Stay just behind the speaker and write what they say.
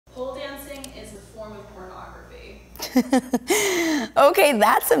Pole dancing is a form of pornography. Okay,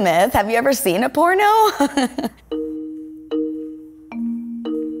 that's a myth. Have you ever seen a porno?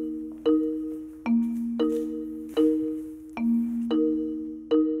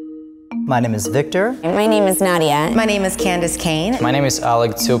 My name is Victor. My name is Nadia. My name is Candace Kane. My name is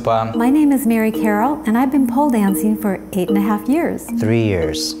Alec Tsupa. My name is Mary Carroll, and I've been pole dancing for 8.5 years. 3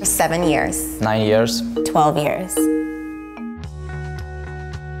 years. 7 years. 9 years. 12 years.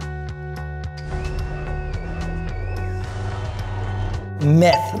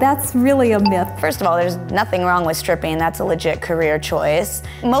 Myth. That's really a myth. First of all, there's nothing wrong with stripping. That's a legit career choice.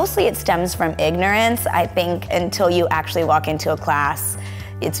 Mostly it stems from ignorance. I think until you actually walk into a class,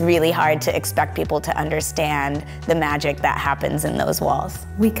 it's really hard to expect people to understand the magic that happens in those walls.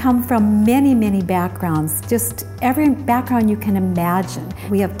 We come from many, many backgrounds, just every background you can imagine.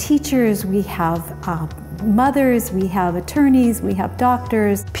 We have teachers, we have mothers, we have attorneys, we have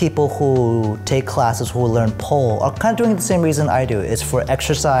doctors. People who take classes, who learn pole, are kind of doing the same reason I do. It's for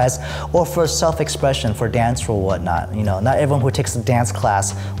exercise or for self-expression, for dance or whatnot. You know, not everyone who takes a dance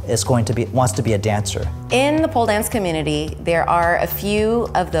class is wants to be a dancer. In the pole dance community, there are a few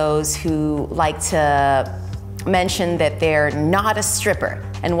of those who like to mention that they're not a stripper.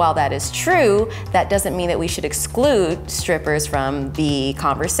 And while that is true, that doesn't mean that we should exclude strippers from the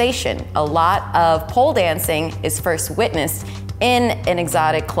conversation. A lot of pole dancing is first witnessed in an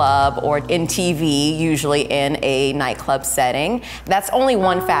exotic club or in TV, usually in a nightclub setting. That's only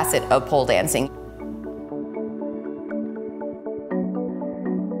one facet of pole dancing.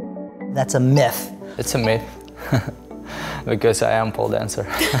 That's a myth. It's a myth because I am pole dancer.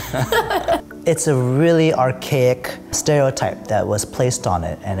 It's a really archaic stereotype that was placed on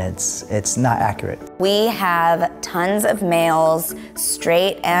it, and it's not accurate. We have tons of males,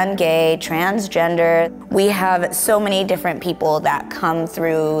 straight and gay, transgender. We have so many different people that come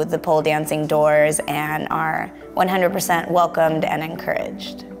through the pole dancing doors and are 100% welcomed and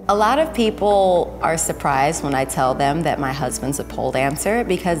encouraged. A lot of people are surprised when I tell them that my husband's a pole dancer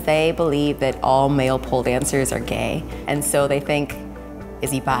because they believe that all male pole dancers are gay. And so they think, is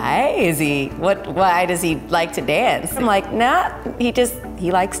he bi? Why does he like to dance? I'm like, nah,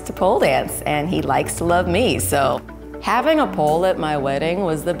 he likes to pole dance and he likes to love me. So having a pole at my wedding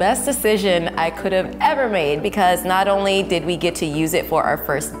was the best decision I could have ever made because not only did we get to use it for our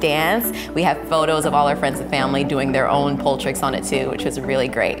first dance, we have photos of all our friends and family doing their own pole tricks on it too, which was really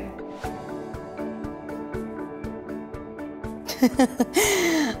great.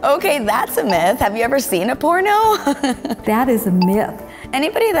 Okay, that's a myth. Have you ever seen a porno? That is a myth.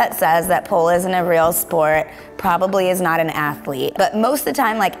 Anybody that says that pole isn't a real sport probably is not an athlete. But most of the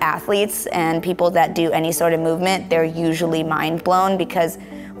time, like athletes and people that do any sort of movement, they're usually mind blown because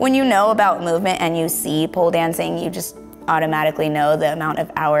when you know about movement and you see pole dancing, you just automatically know the amount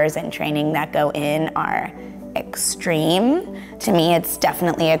of hours and training that go in are extreme. To me, it's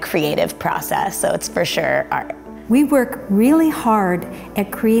definitely a creative process, so it's for sure art. We work really hard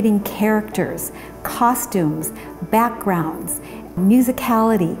at creating characters, costumes, backgrounds,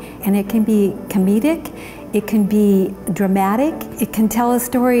 musicality, and it can be comedic, it can be dramatic, it can tell a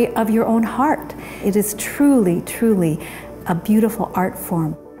story of your own heart. It is truly, truly a beautiful art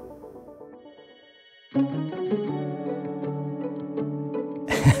form.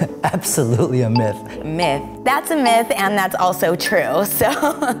 Absolutely a myth. Myth. That's a myth, and that's also true, so.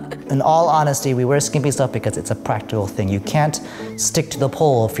 In all honesty, we wear skimpy stuff because it's a practical thing. You can't stick to the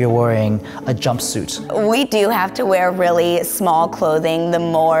pole if you're wearing a jumpsuit. We do have to wear really small clothing the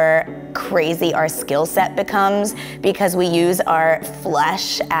more crazy our skill set becomes because we use our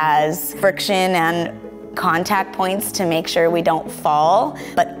flesh as friction and contact points to make sure we don't fall.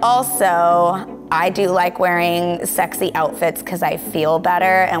 But also, I do like wearing sexy outfits because I feel better,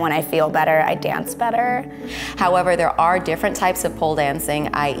 and when I feel better, I dance better. However, there are different types of pole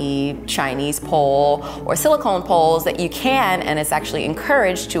dancing, i.e. Chinese pole or silicone poles that you can, and it's actually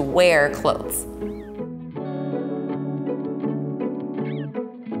encouraged to wear clothes.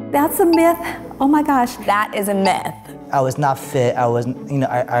 That's a myth. Oh my gosh. That is a myth. I was not fit. I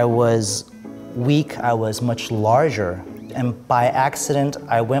was weak. I was much larger. And by accident,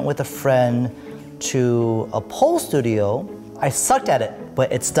 I went with a friend to a pole studio. I sucked at it,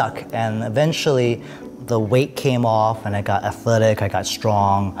 but it stuck. And eventually, the weight came off and I got athletic, I got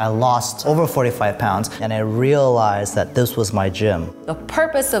strong. I lost over 45 pounds and I realized that this was my gym. The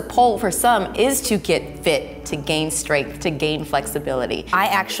purpose of pole for some is to get fit, to gain strength, to gain flexibility. I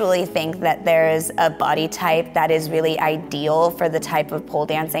actually think that there's a body type that is really ideal for the type of pole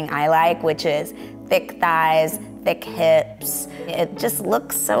dancing I like, which is thick thighs, thick hips. It just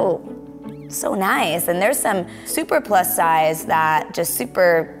looks so so nice. And there's some super plus size that just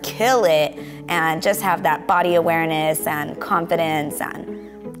super kill it and just have that body awareness and confidence,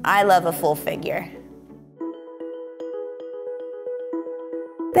 and I love a full figure.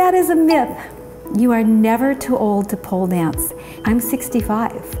 That is a myth. You are never too old to pole dance. I'm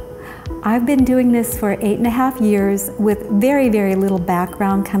 65. I've been doing this for 8.5 years with very, very little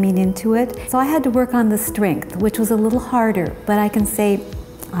background coming into it. So I had to work on the strength, which was a little harder, but I can say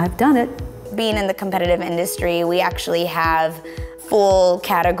I've done it. Being in the competitive industry, we actually have full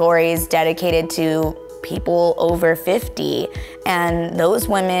categories dedicated to people over 50, and those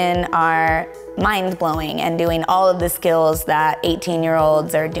women are mind-blowing and doing all of the skills that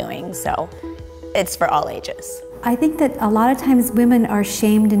 18-year-olds are doing, so it's for all ages. I think that a lot of times women are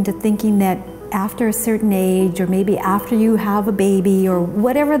shamed into thinking that after a certain age, or maybe after you have a baby, or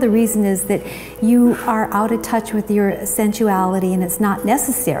whatever the reason is, that you are out of touch with your sensuality and it's not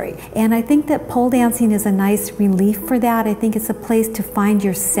necessary. And I think that pole dancing is a nice relief for that. I think it's a place to find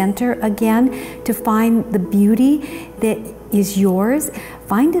your center again, to find the beauty that is yours.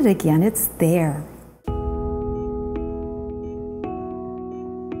 Find it again, it's there.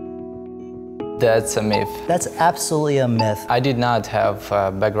 That's a myth. That's absolutely a myth. I did not have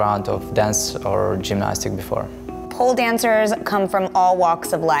a background of dance or gymnastic before. Pole dancers come from all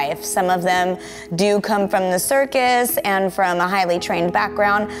walks of life. Some of them do come from the circus and from a highly trained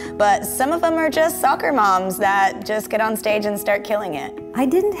background, but some of them are just soccer moms that just get on stage and start killing it. I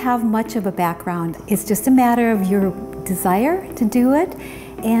didn't have much of a background. It's just a matter of your desire to do it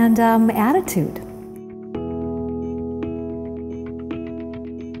and attitude.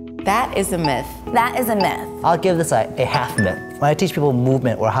 That is a myth. That is a myth. I'll give this a half myth. When I teach people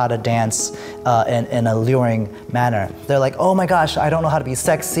movement or how to dance in a luring manner, they're like, oh my gosh, I don't know how to be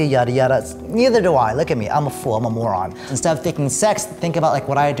sexy, yada yada. Neither do I. Look at me, I'm a fool, I'm a moron. Instead of thinking sex, think about like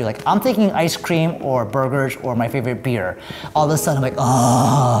what I do. Like I'm thinking ice cream or burgers or my favorite beer. All of a sudden I'm like,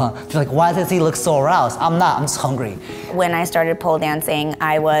 oh. They're like, why does he look so aroused? I'm not, I'm just hungry. When I started pole dancing,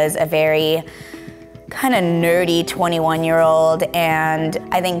 I was a very kind of nerdy 21-year-old, and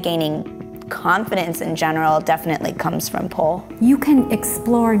I think gaining confidence in general definitely comes from pole. You can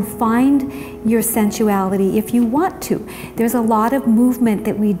explore and find your sensuality if you want to. There's a lot of movement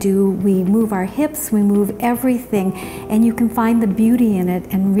that we do. We move our hips, we move everything, and you can find the beauty in it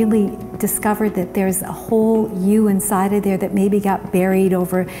and really discover that there's a whole you inside of there that maybe got buried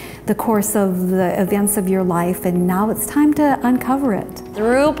over the course of the events of your life, and now it's time to uncover it.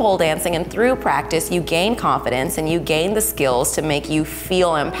 Through pole dancing and through practice, you gain confidence and you gain the skills to make you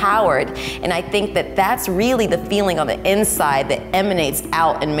feel empowered. And I think that that's really the feeling on the inside that emanates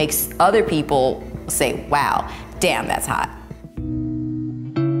out and makes other people say, wow, damn, that's hot.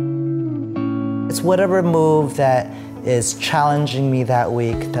 It's whatever move that is challenging me that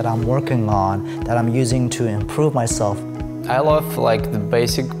week, that I'm working on, that I'm using to improve myself. I love like the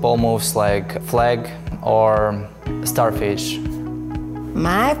basic pole moves like flag or starfish.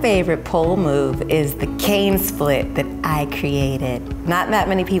 My favorite pole move is the cane split that I created. Not that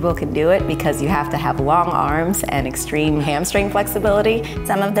many people can do it because you have to have long arms and extreme hamstring flexibility.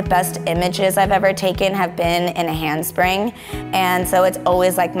 Some of the best images I've ever taken have been in a handspring, and so it's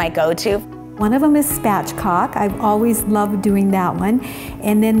always like my go-to. One of them is spatchcock. I've always loved doing that one.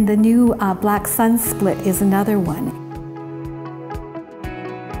 And then the new black sun split is another one.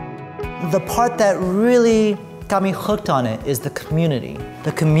 The part that really got me hooked on it is the community.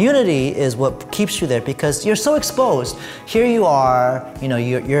 The community is what keeps you there because you're so exposed. Here you are, you know,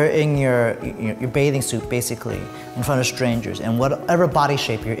 you're in your bathing suit basically in front of strangers and whatever body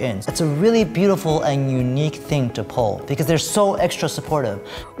shape you're in. It's a really beautiful and unique thing to pole because they're so extra supportive.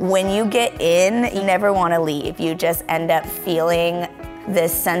 When you get in, you never want to leave. You just end up feeling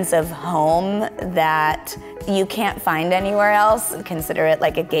this sense of home that you can't find anywhere else. Consider it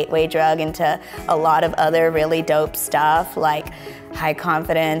like a gateway drug into a lot of other really dope stuff, like high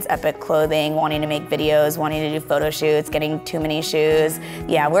confidence, epic clothing, wanting to make videos, wanting to do photo shoots, getting too many shoes.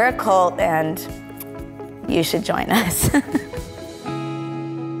 Yeah, we're a cult and you should join us.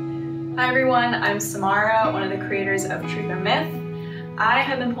 Hi everyone, I'm Samara, one of the creators of Truth or Myth. I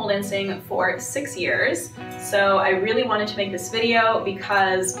have been pole dancing for 6 years, so I really wanted to make this video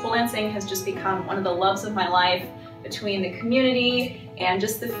because pole dancing has just become one of the loves of my life, between the community and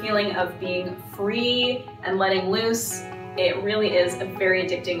just the feeling of being free and letting loose. It really is a very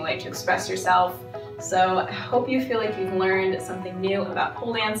addicting way to express yourself. So I hope you feel like you've learned something new about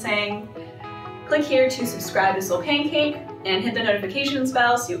pole dancing. Click here to subscribe to SoulPancake and hit the notifications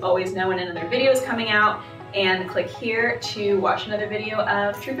bell so you always know when another video is coming out. And click here to watch another video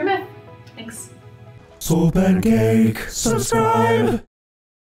of Truth or Myth. Thanks. SoulPancake, subscribe!